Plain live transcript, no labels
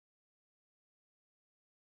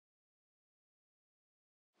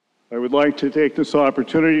I would like to take this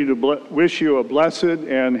opportunity to wish you a blessed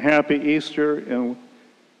and happy Easter and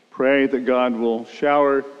pray that God will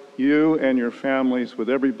shower you and your families with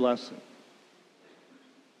every blessing.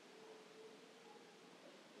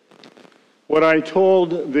 What I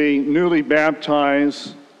told the newly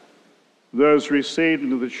baptized, those received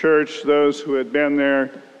into the church, those who had been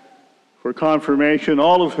there for confirmation,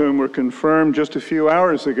 all of whom were confirmed just a few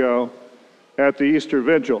hours ago at the Easter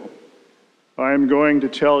Vigil, I am going to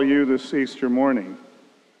tell you this Easter morning.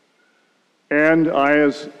 And I,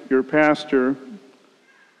 as your pastor,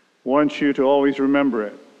 want you to always remember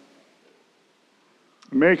it.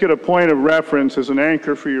 Make it a point of reference as an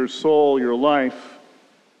anchor for your soul, your life,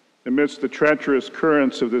 amidst the treacherous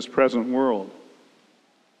currents of this present world.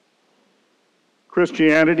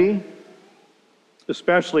 Christianity,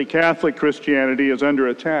 especially Catholic Christianity, is under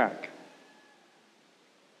attack.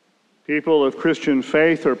 People of Christian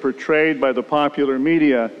faith are portrayed by the popular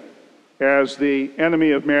media as the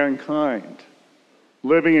enemy of mankind,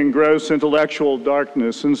 living in gross intellectual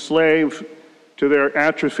darkness, enslaved to their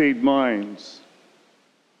atrophied minds.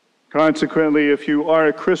 Consequently, if you are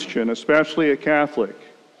a Christian, especially a Catholic,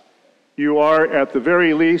 you are at the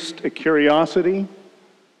very least a curiosity,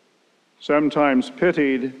 sometimes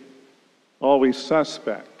pitied, always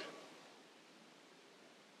suspect.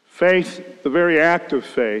 Faith, the very act of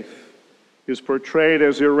faith, is portrayed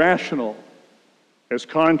as irrational, as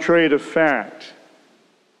contrary to fact,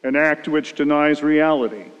 an act which denies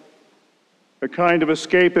reality, a kind of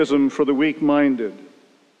escapism for the weak-minded,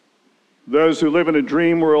 those who live in a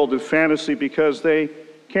dream world of fantasy because they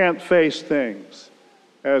can't face things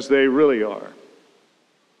as they really are.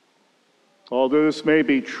 Although this may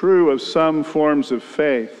be true of some forms of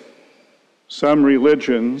faith, some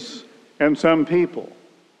religions, and some people,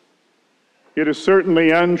 it is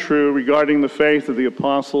certainly untrue regarding the faith of the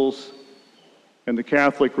apostles and the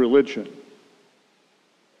Catholic religion.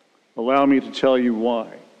 Allow me to tell you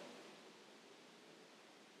why.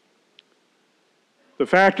 The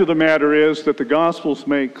fact of the matter is that the Gospels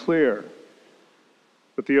make clear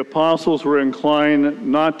that the apostles were inclined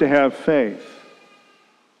not to have faith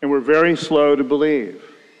and were very slow to believe.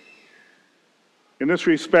 In this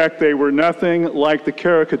respect, they were nothing like the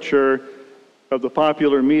caricature of the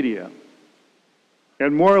popular media,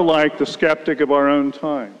 and more like the skeptic of our own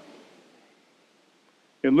time.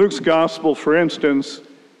 In Luke's Gospel, for instance,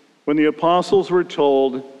 when the apostles were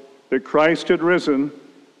told that Christ had risen,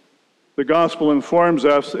 the Gospel informs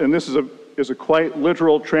us, and this is a quite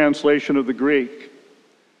literal translation of the Greek,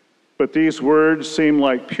 but these words seem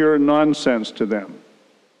like pure nonsense to them,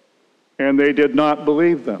 and they did not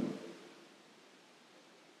believe them.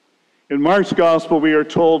 In Mark's Gospel, we are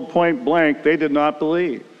told point blank they did not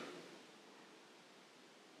believe.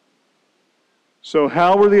 So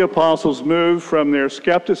how were the apostles moved from their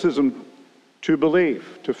skepticism to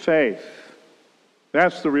belief, to faith?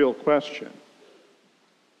 That's the real question.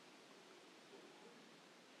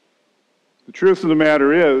 The truth of the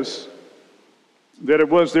matter is that it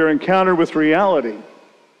was their encounter with reality,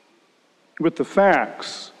 with the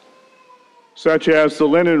facts, such as the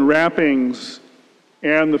linen wrappings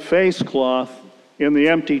and the face cloth in the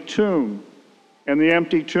empty tomb, and the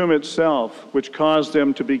empty tomb itself, which caused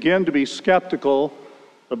them to begin to be skeptical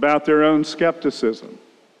about their own skepticism.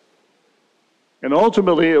 And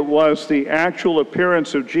ultimately, it was the actual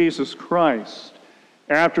appearance of Jesus Christ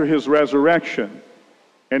after his resurrection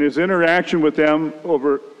and his interaction with them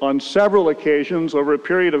on several occasions over a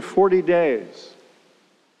period of 40 days,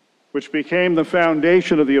 which became the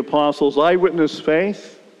foundation of the apostles' eyewitness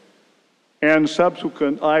faith and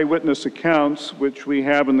subsequent eyewitness accounts which we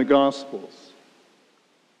have in the Gospels.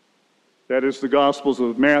 That is, the Gospels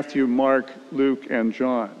of Matthew, Mark, Luke, and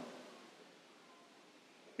John.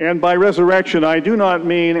 And by resurrection, I do not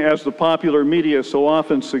mean, as the popular media so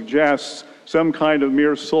often suggests, some kind of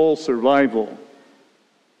mere soul survival,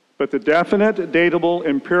 but the definite, datable,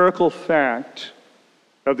 empirical fact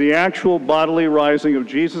of the actual bodily rising of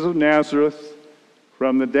Jesus of Nazareth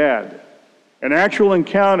from the dead, an actual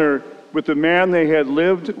encounter with the man they had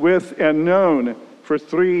lived with and known for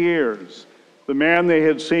 3 years, the man they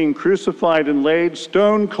had seen crucified and laid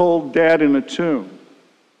stone cold dead in a tomb.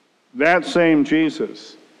 That same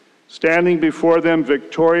Jesus, standing before them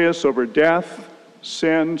victorious over death,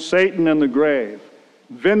 sin, Satan, and the grave,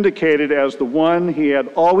 vindicated as the one he had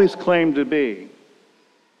always claimed to be,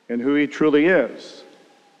 and who he truly is,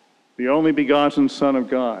 the only begotten Son of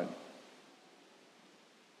God.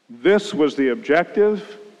 This was the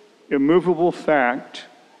objective, immovable fact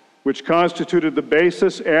which constituted the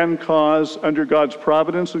basis and cause, under God's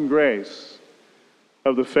providence and grace,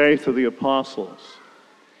 of the faith of the apostles.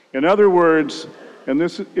 In other words, and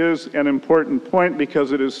this is an important point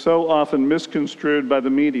because it is so often misconstrued by the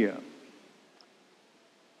media.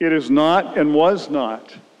 It is not and was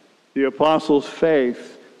not the apostles'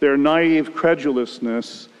 faith, their naive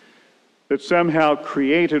credulousness, that somehow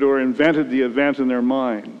created or invented the event in their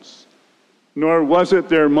minds. Nor was it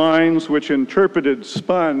their minds which interpreted,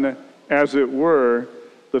 spun, as it were,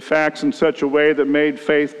 the facts in such a way that made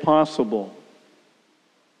faith possible.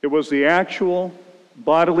 It was the actual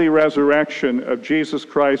bodily resurrection of Jesus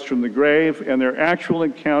Christ from the grave and their actual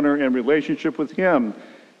encounter and relationship with him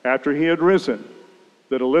after he had risen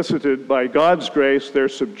that elicited, by God's grace, their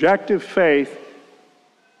subjective faith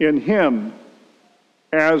in him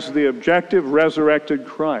as the objective resurrected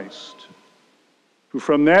Christ, who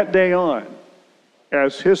from that day on,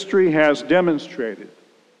 as history has demonstrated,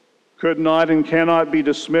 could not and cannot be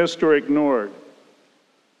dismissed or ignored,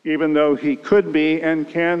 even though he could be and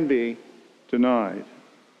can be denied.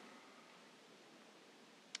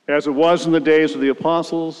 As it was in the days of the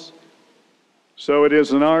apostles, so it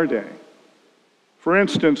is in our day. For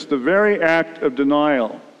instance, the very act of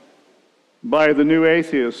denial by the new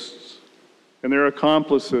atheists and their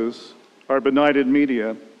accomplices, our benighted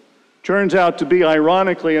media, turns out to be,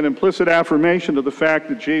 ironically, an implicit affirmation of the fact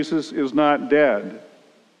that Jesus is not dead.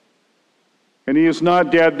 And he is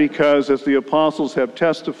not dead because, as the apostles have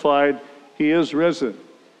testified, he is risen.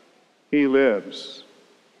 He lives.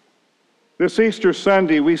 This Easter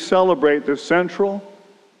Sunday, we celebrate the central,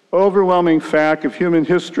 overwhelming fact of human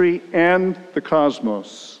history and the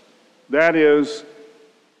cosmos. That is,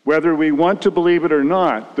 whether we want to believe it or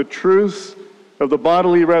not, the truth of the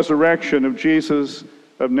bodily resurrection of Jesus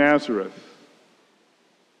of Nazareth.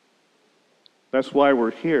 That's why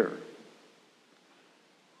we're here.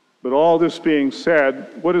 But all this being said,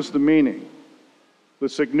 what is the meaning, the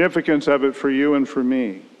significance of it for you and for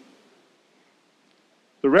me?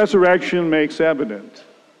 The resurrection makes evident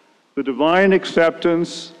the divine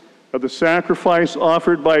acceptance of the sacrifice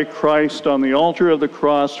offered by Christ on the altar of the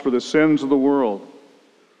cross for the sins of the world,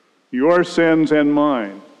 your sins and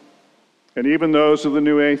mine, and even those of the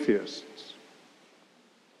new atheists.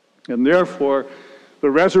 And therefore, the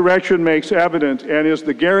resurrection makes evident and is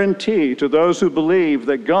the guarantee to those who believe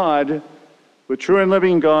that God, the true and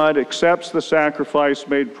living God, accepts the sacrifice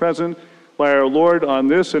made present by our Lord on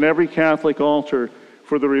this and every Catholic altar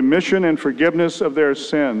for the remission and forgiveness of their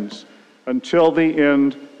sins until the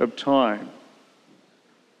end of time.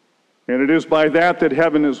 And it is by that that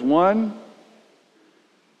heaven is won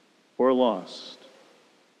or lost.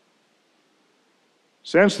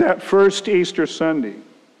 Since that first Easter Sunday,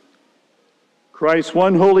 Christ's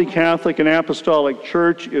one holy Catholic and Apostolic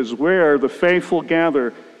Church is where the faithful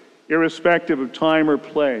gather, irrespective of time or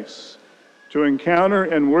place, to encounter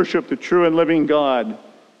and worship the true and living God,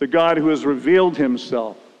 the God who has revealed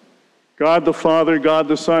himself, God the Father, God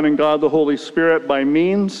the Son, and God the Holy Spirit by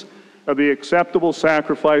means of the acceptable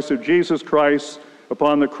sacrifice of Jesus Christ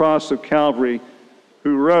upon the cross of Calvary,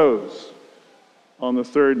 who rose on the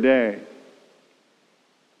third day.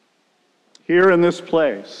 Here in this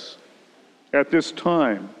place, at this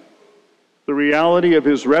time, the reality of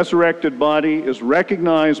his resurrected body is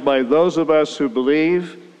recognized by those of us who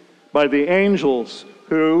believe, by the angels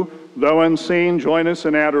who, though unseen, join us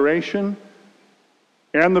in adoration,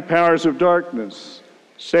 and the powers of darkness,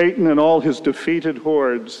 Satan and all his defeated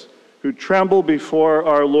hordes, who tremble before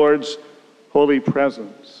our Lord's holy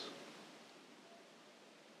presence.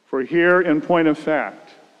 For here, in point of fact,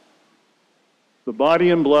 the body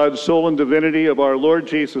and blood, soul and divinity of our Lord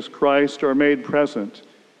Jesus Christ are made present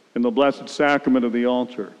in the blessed sacrament of the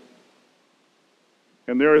altar.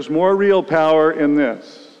 And there is more real power in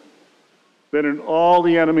this than in all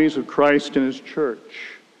the enemies of Christ and his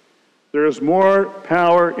church. There is more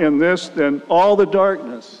power in this than all the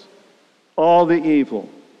darkness, all the evil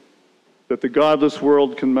that the godless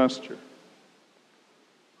world can muster.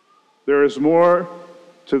 There is more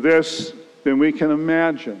to this than we can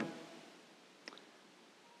imagine.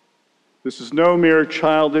 This is no mere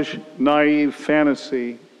childish, naive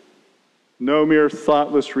fantasy, no mere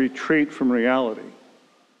thoughtless retreat from reality.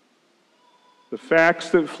 The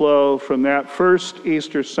facts that flow from that first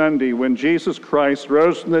Easter Sunday when Jesus Christ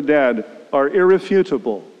rose from the dead are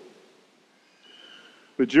irrefutable.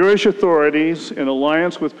 The Jewish authorities, in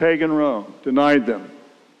alliance with pagan Rome, denied them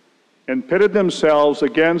and pitted themselves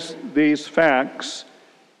against these facts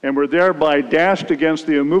and were thereby dashed against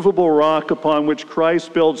the immovable rock upon which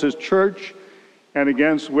Christ builds his church and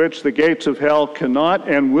against which the gates of hell cannot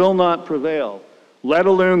and will not prevail, let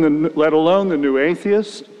alone the new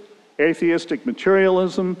atheist, atheistic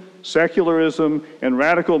materialism, secularism, and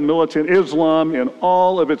radical militant Islam in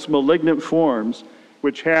all of its malignant forms,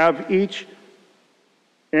 which have each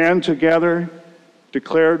and together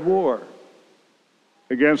declared war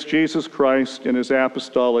against Jesus Christ and his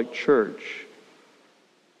apostolic church.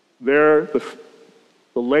 They're the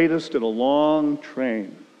latest in a long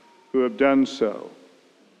train who have done so.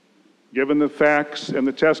 Given the facts and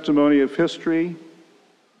the testimony of history,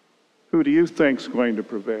 who do you think is going to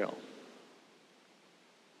prevail?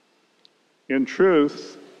 In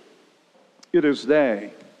truth, it is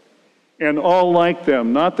they, and all like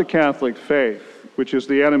them, not the Catholic faith, which is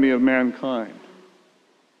the enemy of mankind.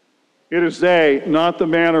 It is they, not the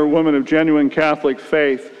man or woman of genuine Catholic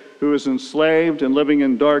faith, who is enslaved and living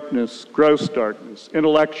in darkness, gross darkness,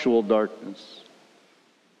 intellectual darkness.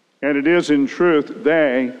 And it is, in truth,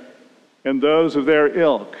 they and those of their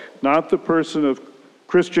ilk, not the person of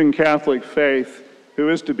Christian Catholic faith, who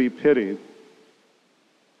is to be pitied.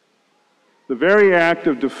 The very act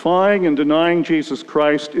of defying and denying Jesus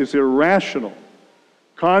Christ is irrational,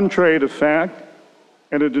 contrary to fact,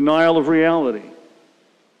 and a denial of reality.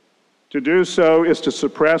 To do so is to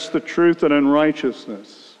suppress the truth and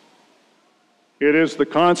unrighteousness. It is the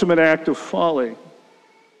consummate act of folly.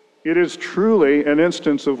 It is truly an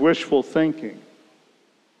instance of wishful thinking.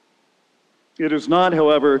 It is not,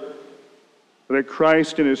 however, that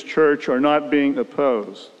Christ and his church are not being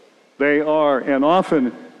opposed. They are, and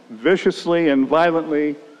often viciously and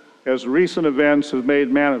violently, as recent events have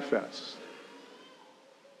made manifest.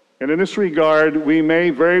 And in this regard, we may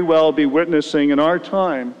very well be witnessing in our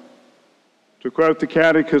time, to quote the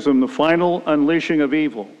Catechism, the final unleashing of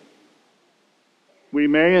evil. We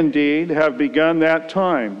may indeed have begun that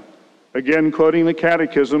time, again quoting the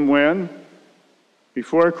Catechism, when,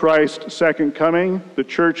 before Christ's second coming, the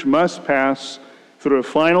church must pass through a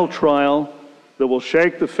final trial that will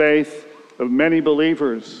shake the faith of many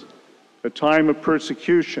believers, a time of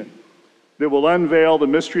persecution that will unveil the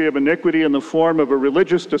mystery of iniquity in the form of a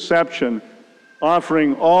religious deception,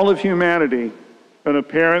 offering all of humanity an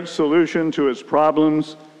apparent solution to its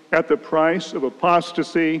problems at the price of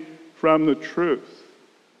apostasy from the truth.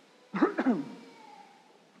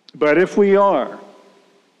 But if we are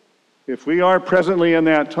presently in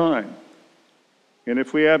that time, and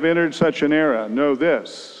if we have entered such an era, know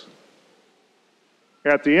this: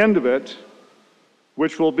 at the end of it,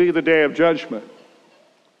 which will be the day of judgment,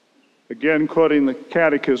 again quoting the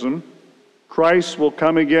Catechism, Christ will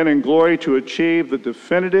come again in glory to achieve the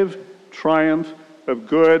definitive triumph of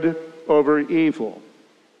good over evil.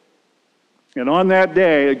 And on that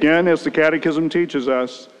day, again, as the Catechism teaches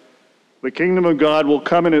us, the kingdom of God will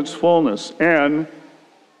come in its fullness, and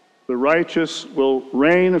the righteous will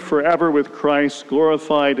reign forever with Christ,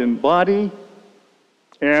 glorified in body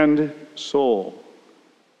and soul.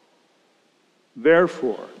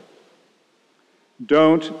 Therefore,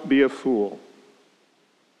 don't be a fool,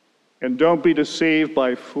 and don't be deceived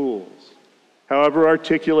by fools, however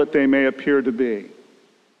articulate they may appear to be.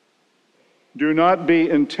 Do not be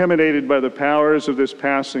intimidated by the powers of this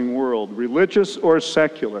passing world, religious or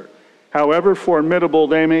secular, however formidable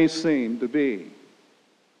they may seem to be.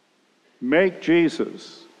 Make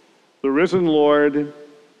Jesus, the risen Lord,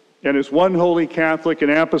 and his one holy Catholic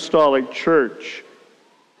and Apostolic Church,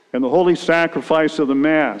 and the holy sacrifice of the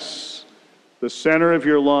Mass, the center of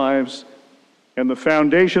your lives, and the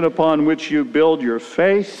foundation upon which you build your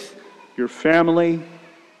faith, your family,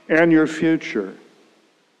 and your future.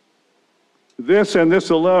 This and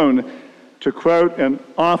this alone, to quote an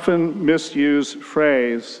often misused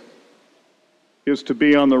phrase, is to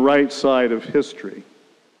be on the right side of history.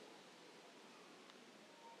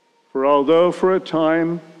 For although for the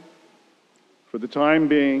time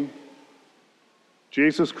being,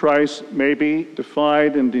 Jesus Christ may be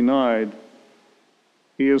defied and denied,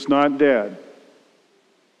 he is not dead.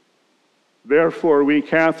 Therefore, we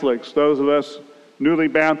Catholics, those of us newly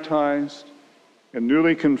baptized and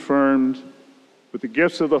newly confirmed with the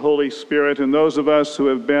gifts of the Holy Spirit, and those of us who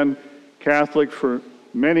have been Catholic for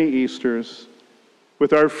many Easters,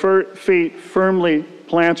 with our feet firmly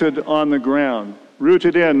planted on the ground,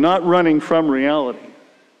 rooted in, not running from reality,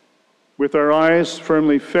 with our eyes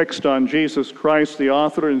firmly fixed on Jesus Christ, the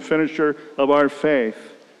author and finisher of our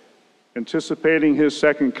faith, anticipating his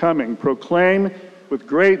second coming, proclaim with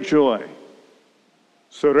great joy,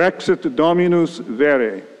 Surrexit Dominus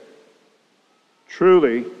vere.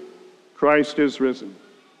 Truly, Christ is risen.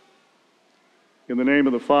 In the name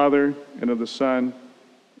of the Father, and of the Son,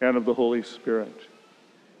 and of the Holy Spirit.